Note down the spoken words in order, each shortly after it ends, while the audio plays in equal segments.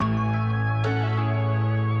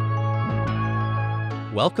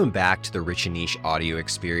Welcome back to the Rich and Niche audio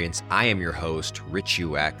experience. I am your host, Rich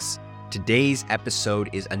UX. Today's episode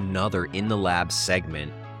is another In the Lab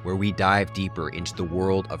segment where we dive deeper into the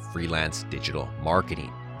world of freelance digital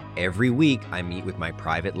marketing. Every week, I meet with my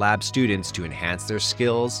private lab students to enhance their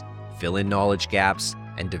skills, fill in knowledge gaps,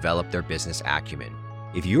 and develop their business acumen.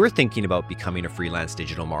 If you are thinking about becoming a freelance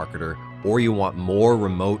digital marketer or you want more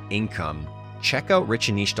remote income, check out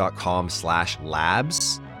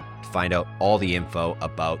richandniche.com/labs to find out all the info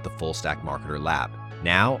about the Full Stack Marketer Lab.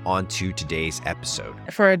 Now, on to today's episode.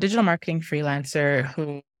 For a digital marketing freelancer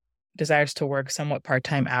who desires to work somewhat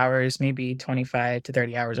part-time hours, maybe 25 to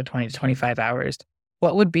 30 hours or 20 to 25 hours,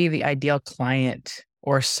 what would be the ideal client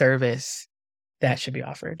or service that should be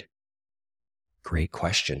offered? Great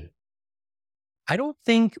question. I don't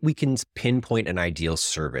think we can pinpoint an ideal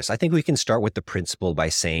service. I think we can start with the principle by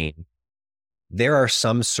saying there are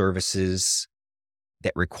some services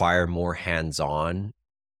that require more hands-on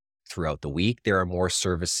throughout the week. There are more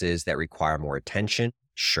services that require more attention.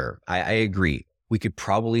 Sure, I agree. We could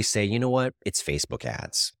probably say, you know what? It's Facebook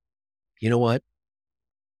ads. You know what?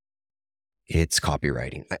 It's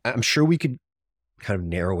copywriting. I'm sure we could kind of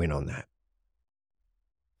narrow in on that.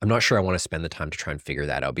 I'm not sure I want to spend the time to try and figure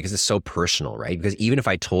that out because it's so personal, right? Because even if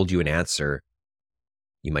I told you an answer,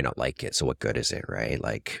 you might not like it. So what good is it, right?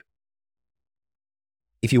 Like,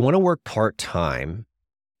 if you want to work part-time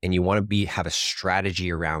and you want to have a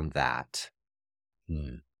strategy around that,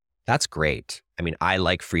 that's great. I mean, I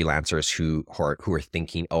like freelancers who are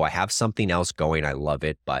thinking, oh, I have something else going. I love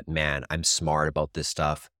it, but man, I'm smart about this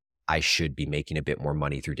stuff. I should be making a bit more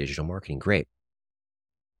money through digital marketing. Great.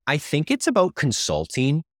 I think it's about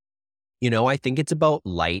consulting. I think it's about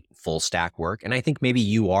light full stack work. And I think maybe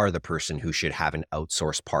you are the person who should have an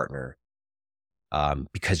outsourced partner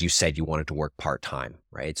because you said you wanted to work part-time,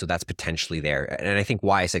 right? So that's potentially there. And I think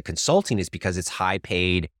why I said consulting is because it's high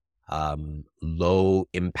paid, low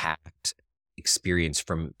impact experience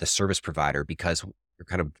from the service provider because you're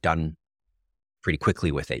kind of done pretty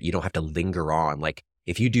quickly with it. You don't have to linger on. Like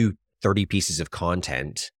if you do 30 pieces of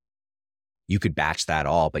content, you could batch that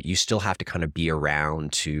all, but you still have to kind of be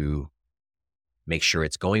around to make sure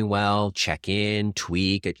it's going well, check in,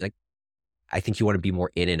 tweak it. Like, I think you want to be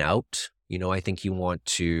more in and out. I think you want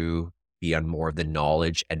to be on more of the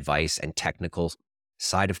knowledge, advice, and technical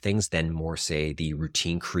side of things than more, say, the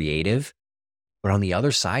routine creative. But on the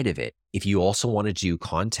other side of it, if you also want to do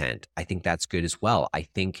content, I think that's good as well. I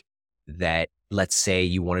think that, let's say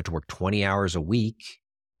you wanted to work 20 hours a week.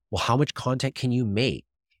 Well, how much content can you make?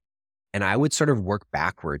 And I would sort of work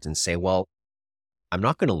backwards and say, well, I'm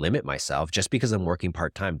not going to limit myself. Just because I'm working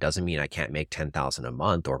part-time doesn't mean I can't make $10,000 a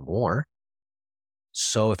month or more.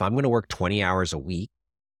 So if I'm going to work 20 hours a week,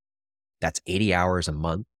 that's 80 hours a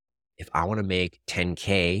month. If I want to make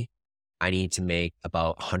 10K, I need to make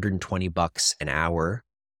about $120 an hour,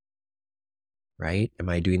 right? Am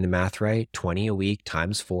I doing the math right? 20 a week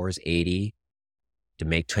times 4 is 80. To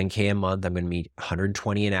make 10K a month, I'm going to need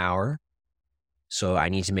 120 an hour. So I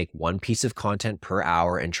need to make one piece of content per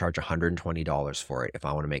hour and charge $120 for it if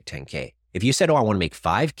I want to make 10K. If you said, oh, I want to make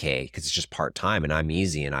 5K because it's just part-time and I'm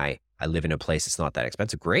easy and I live in a place that's not that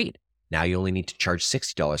expensive, great. Now you only need to charge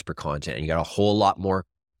 $60 per content and you got a whole lot more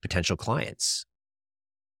potential clients.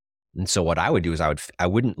 And so what I would do is I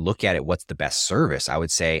wouldn't look at it, what's the best service? I would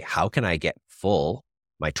say, how can I get full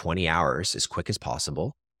my 20 hours as quick as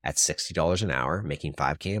possible at $60 an hour, making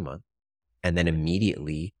 5K a month, and then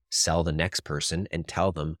immediately sell the next person and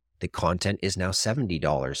tell them the content is now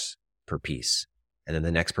 $70 per piece. And then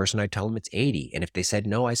the next person, I tell them it's $80. And if they said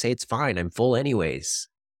no, I say it's fine. I'm full anyways.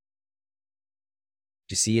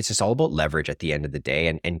 You see, it's just all about leverage at the end of the day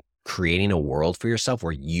and creating a world for yourself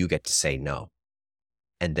where you get to say no.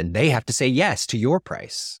 And then they have to say yes to your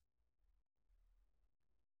price.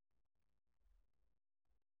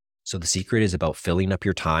 So the secret is about filling up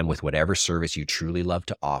your time with whatever service you truly love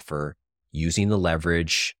to offer, using the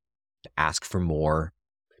leverage to ask for more.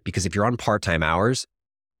 Because if you're on part-time hours,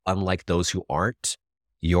 unlike those who aren't,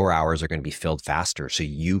 your hours are going to be filled faster. So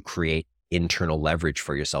you create internal leverage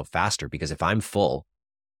for yourself faster. Because if I'm full,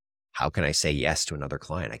 how can I say yes to another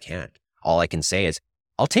client? I can't. All I can say is,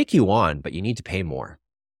 I'll take you on, but you need to pay more.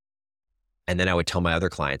 And then I would tell my other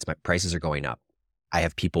clients, my prices are going up. I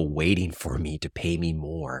have people waiting for me to pay me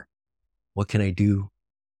more. What can I do?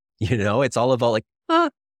 It's all about like,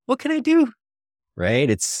 what can I do? Right?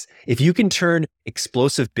 It's if you can turn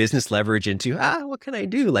explosive business leverage into, what can I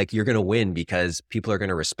do? Like you're going to win because people are going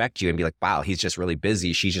to respect you and be like, wow, he's just really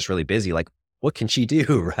busy. She's just really busy. Like, what can she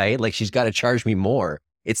do? Right? Like she's got to charge me more.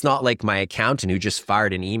 It's not like my accountant who just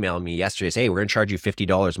fired an email me yesterday. Say, hey, we're going to charge you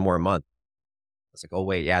 $50 more a month. was like, oh,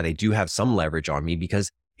 wait, yeah, they do have some leverage on me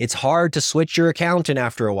because it's hard to switch your accountant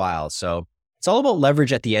after a while. So it's all about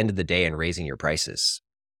leverage at the end of the day and raising your prices,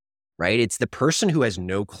 right? It's the person who has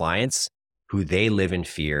no clients who they live in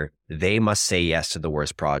fear. They must say yes to the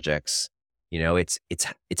worst projects. It's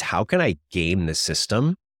how can I game the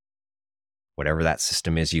system, whatever that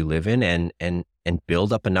system is you live in, and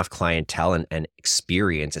build up enough clientele and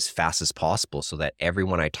experience as fast as possible so that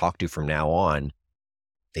everyone I talk to from now on,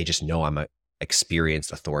 they just know I'm a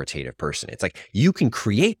experienced, authoritative person. It's like you can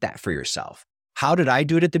create that for yourself. How did I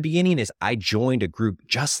do it at the beginning? Is I joined a group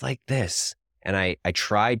just like this. And I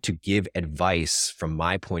tried to give advice from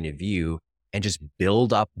my point of view and just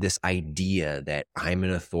build up this idea that I'm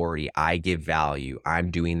an authority. I give value.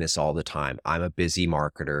 I'm doing this all the time. I'm a busy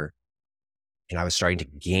marketer. And I was starting to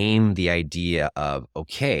game the idea of,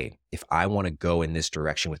 okay, if I want to go in this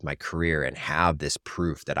direction with my career and have this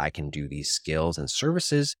proof that I can do these skills and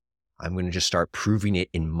services, I'm going to just start proving it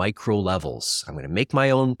in micro levels. I'm going to make my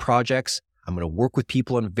own projects. I'm going to work with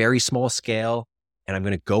people on a very small scale, and I'm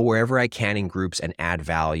going to go wherever I can in groups and add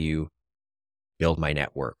value, build my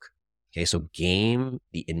network. Okay, so game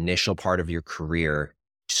the initial part of your career.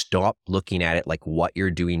 Stop looking at it like what you're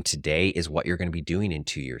doing today is what you're going to be doing in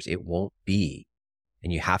 2 years. It won't be.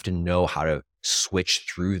 And you have to know how to switch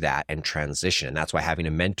through that and transition. And that's why having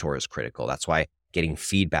a mentor is critical. That's why getting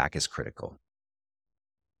feedback is critical.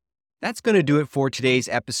 That's going to do it for today's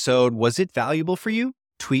episode. Was it valuable for you?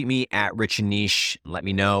 Tweet me at Rich and Niche and let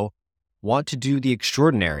me know. Want to do the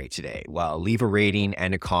extraordinary today? Well, leave a rating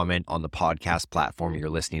and a comment on the podcast platform you're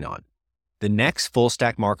listening on. The next Full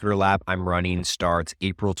Stack Marketer Lab I'm running starts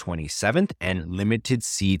April 27th and limited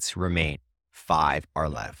seats remain. 5 are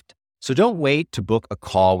left. So don't wait to book a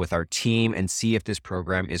call with our team and see if this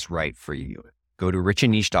program is right for you. Go to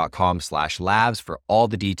richandniche.com/labs for all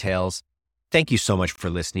the details. Thank you so much for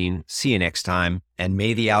listening. See you next time. And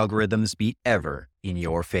may the algorithms be ever in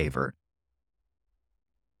your favor.